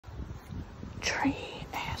Tree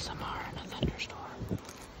ASMR in a thunderstorm.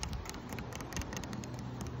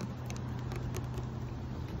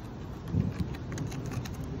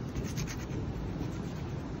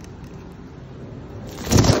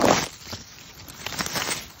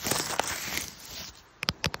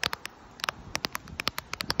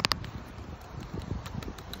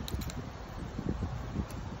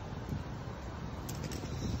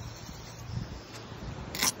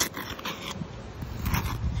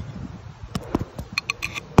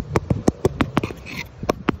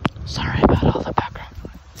 Sorry about all the background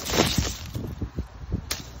noise.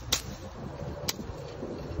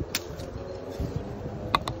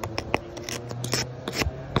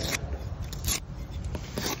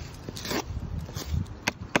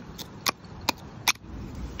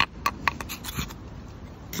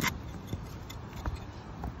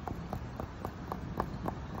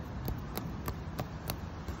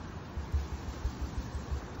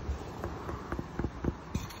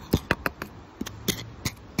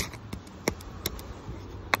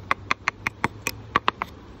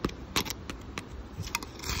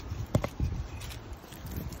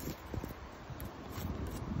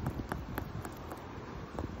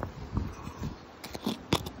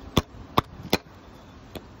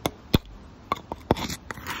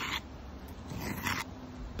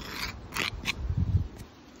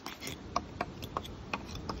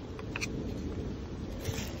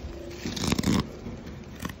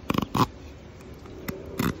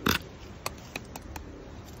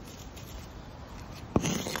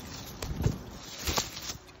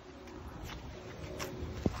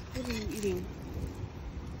 What are you eating?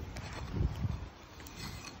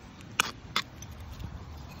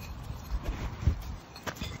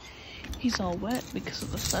 He's all wet because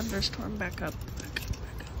of the thunderstorm. Back up.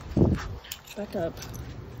 Back up.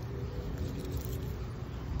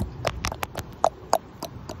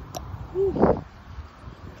 Whew.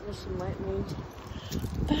 There's some lightning.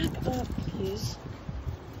 Back up, please.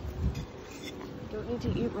 Don't need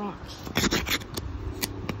to eat rocks.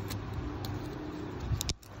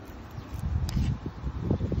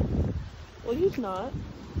 Well, he's not.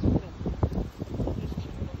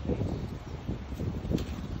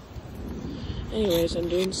 Anyways, I'm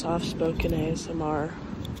doing soft-spoken ASMR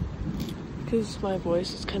because my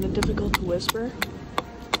voice is kind of difficult to whisper.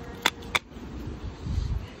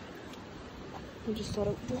 I just thought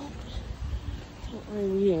of what am I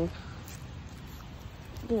reading?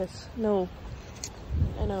 This. No.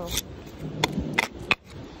 I know.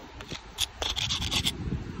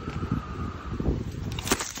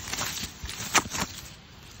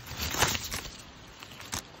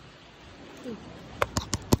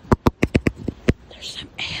 There's some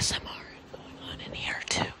ASMR going on in here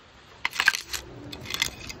too.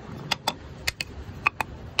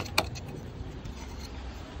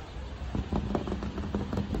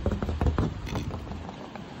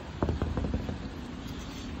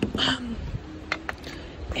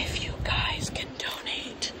 If you guys can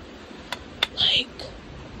donate, like,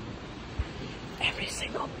 every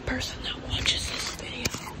single person that watches this video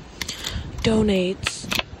donates,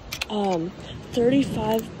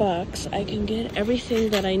 35 bucks, I can get everything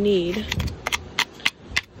that I need.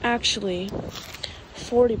 Actually,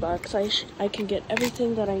 40 bucks, I can get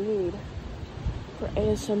everything that I need for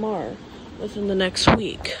ASMR within the next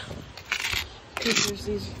week. Because there's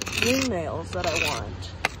these ring nails that I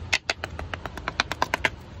want.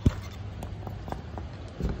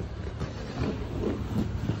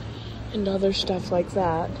 And other stuff like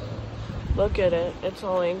that. Look at it. It's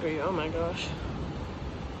all angry. Oh my gosh.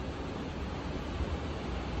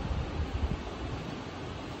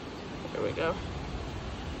 There we go.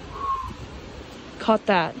 Caught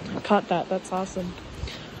that. Caught that. That's awesome.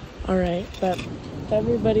 Alright, but if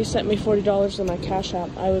everybody sent me $40 on my Cash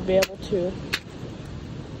App, I would be able to...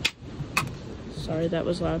 Sorry, that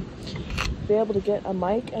was loud. Be able to get a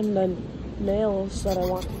mic and the nails that I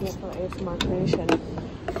want to get for ASMR creation.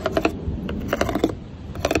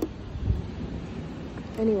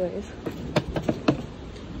 Anyways,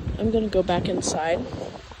 I'm gonna go back inside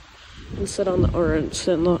and sit on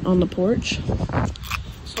the porch.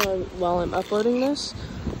 So while I'm uploading this,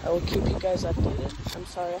 I will keep you guys updated. I'm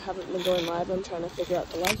sorry I haven't been going live. I'm trying to figure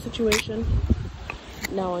out the live situation.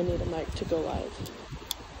 Now I need a mic to go live.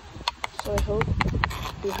 So I hope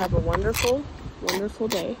you have a wonderful, wonderful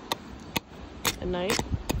day and night.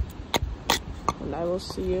 And I will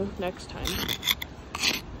see you next time.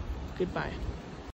 Goodbye.